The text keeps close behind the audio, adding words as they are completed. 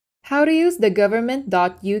How to use the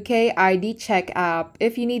government.uk ID check app.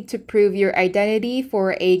 If you need to prove your identity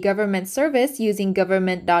for a government service using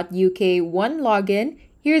government.uk One login,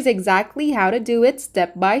 here's exactly how to do it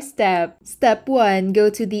step by step. Step 1. Go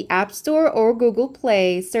to the App Store or Google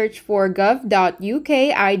Play, search for gov.uk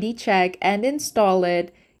ID check and install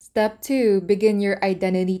it. Step 2. Begin your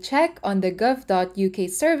identity check on the gov.uk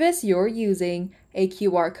service you're using. A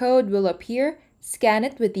QR code will appear. Scan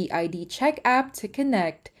it with the ID check app to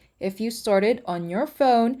connect. If you started on your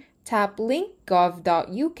phone, tap link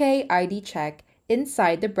gov.uk ID check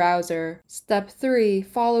inside the browser. Step 3.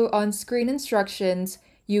 Follow on-screen instructions.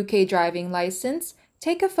 UK driving license.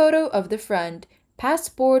 Take a photo of the front.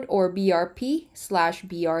 Passport or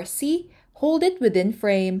BRP/BRC. Hold it within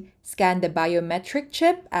frame. Scan the biometric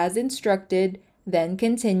chip as instructed. Then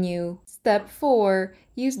continue. Step 4.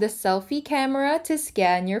 Use the selfie camera to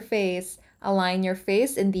scan your face. Align your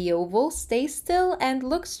face in the oval, stay still, and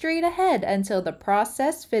look straight ahead until the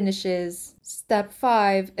process finishes. Step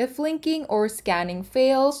 5. If linking or scanning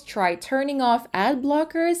fails, try turning off ad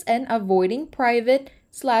blockers and avoiding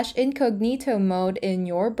private/incognito mode in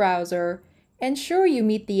your browser. Ensure you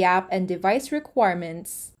meet the app and device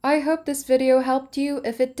requirements. I hope this video helped you.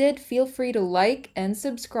 If it did, feel free to like and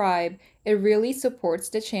subscribe. It really supports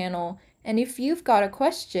the channel. And if you've got a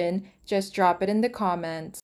question, just drop it in the comments.